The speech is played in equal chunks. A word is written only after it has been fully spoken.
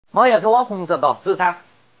妈要去挖红苕的，走噻。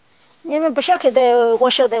你们不晓得的，我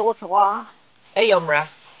晓得，我去挖。哎，幺妹儿啊，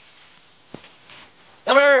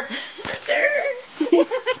幺妹儿，这儿。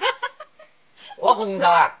挖红苕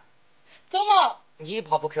啊？走嘛。你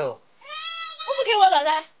怕不去？我不去挖啥子？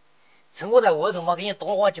趁我在屋头嘛，给你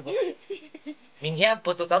多挖几步。明天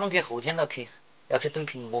不早点去，后天都去，要去整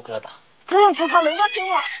苹果去了哒。只要不跑那么久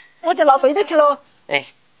啊，我就拿背着去了。哎。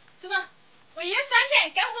走吧，我也算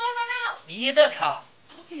钱，干活了。你都跳。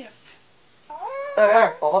等会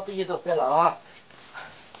儿，爸爸鼻子别闹啊！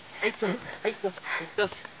哎走，哎走，走。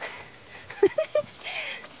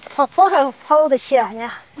跑还跑得起来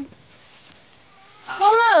呀？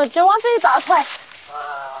好了，就往这一大块。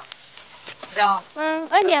啊。聊。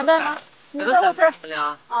哎，连着吗？这个是什么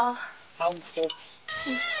聊？啊。好喝。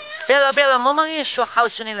别了，妈妈给你说好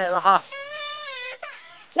吃的来了哈。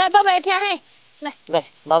来，宝贝，甜很。来，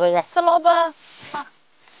拿到这儿。吃萝卜。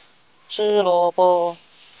吃萝卜。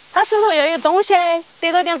他手头要有东西，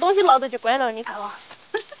得到点东西拿着就乖了，你看嘛。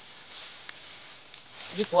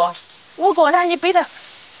你过。我过噻，你背着。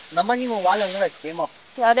那么你们挖了我来切嘛。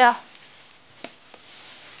要的。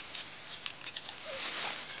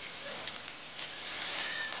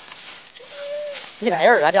你看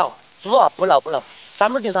点儿那条，猪啊不闹，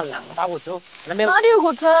专门顶上浪打我走，那边。哪里有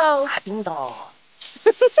个走？大顶上。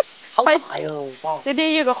好大哟！这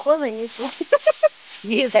里有个活人一说。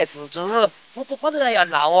你才是猪，我不跑得来要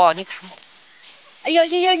闹啊！你看嘛。哎呀，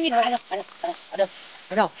你看，快点，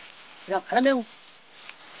看到没有？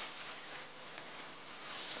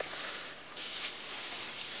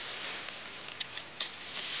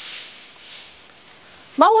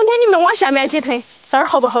妈，我看你们往下面几腿，这儿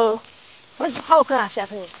好不好？好很啊，下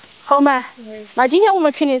头。好嘛。那今天我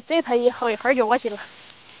们肯定这一台一好，一会儿就挖进了。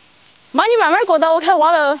妈，你慢慢过到，我看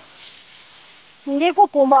挖了。你给我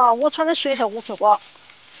过嘛，我穿的水还我去挖，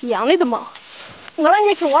一样的嘛。那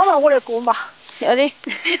你去挖嘛，我来过嘛。要得。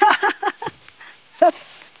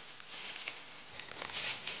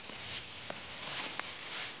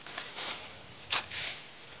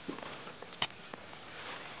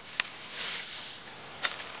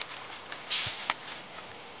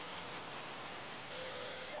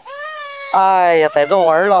哎呀，带着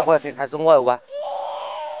娃儿了，回来开始我要挖。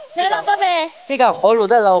来了，宝贝。你看喝路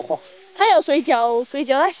在恼火。他要睡觉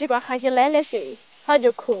他习惯喊些奶奶睡，他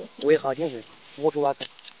就哭。喂好点睡，我去挖去。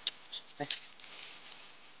来。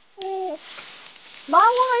妈，我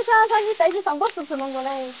还想把你带去上过食吃啷个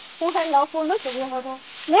嘞？红山老虎都是不好多。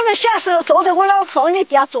你们小时候坐在我那放你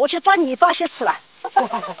地下坐起抓泥巴些吃来。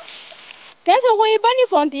干脆我也把你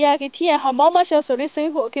放地下去体验下妈妈小时候的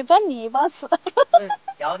生活，去抓泥巴吃。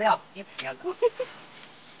要的，你不要。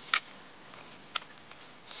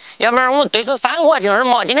要不然我们对手3个劲儿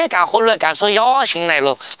嘛，今天干活来干出野性来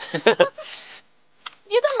了。你都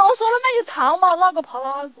弄说了嘛，就唱嘛，哪个怕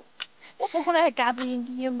哪个？我不可能还干不赢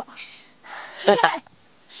你嘛。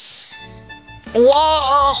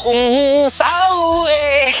挖红苕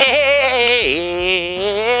哎，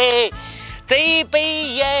这杯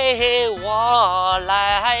也挖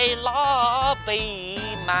来那杯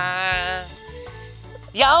满。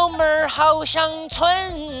幺妹儿好像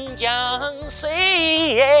春江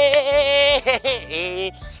水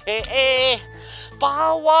哎，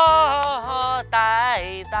把娃带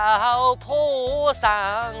到坡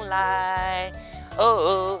上来。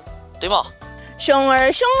哦，对嘛？熊儿，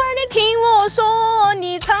你听我说，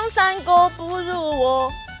你唱山歌不如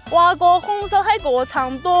我。挖过红苕还过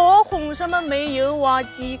长多，红苕们没有挖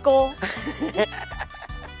几个。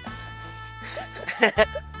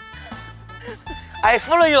爱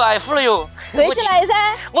抚了哟！对起来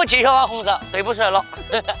噻！我继续挖红苕，对不出来了。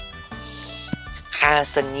韩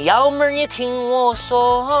生幺妹儿，你听我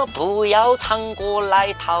说，不要唱歌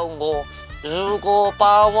来讨我。如果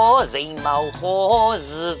把我人冒火，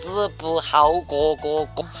日子不好过。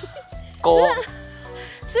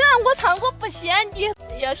虽然我唱歌不仙，你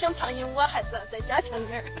要想唱赢我，还是要再加强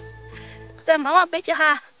点儿。在妈妈背起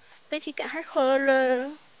哈，背起干哈活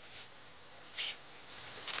了。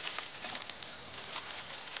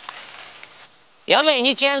幺妹，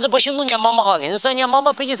你简直不心疼人家妈妈哈，硬是人家妈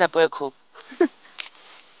妈背起才不会哭。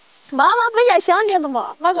妈妈比较想你了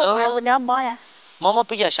嘛，哪个怪不了妈呀？妈妈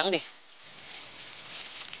比较想你。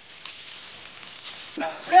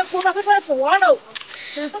不要过了，快不挖了，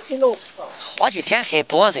这都平了。花几天还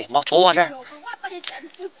不挖噻，嘛多挖点儿。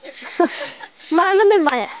满了没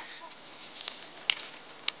满呀？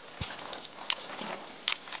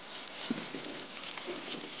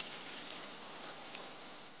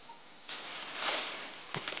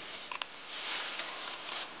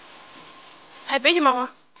还背起妈妈？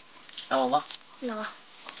要吗？那。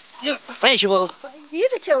背起不？你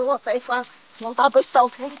的钱我再放。弄到被烧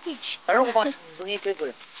成一起。待会儿我把橙子也给过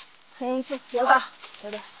来。橙子要打，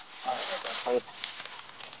要打。好的。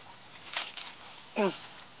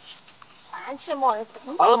放起嘛，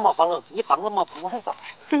放了嘛，放了，你放了嘛，放晚上。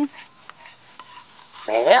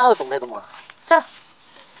没好动得动嘛。走。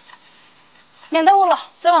连到我了，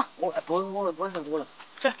走嘛。我晚上多了。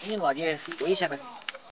走。你那点危险呗。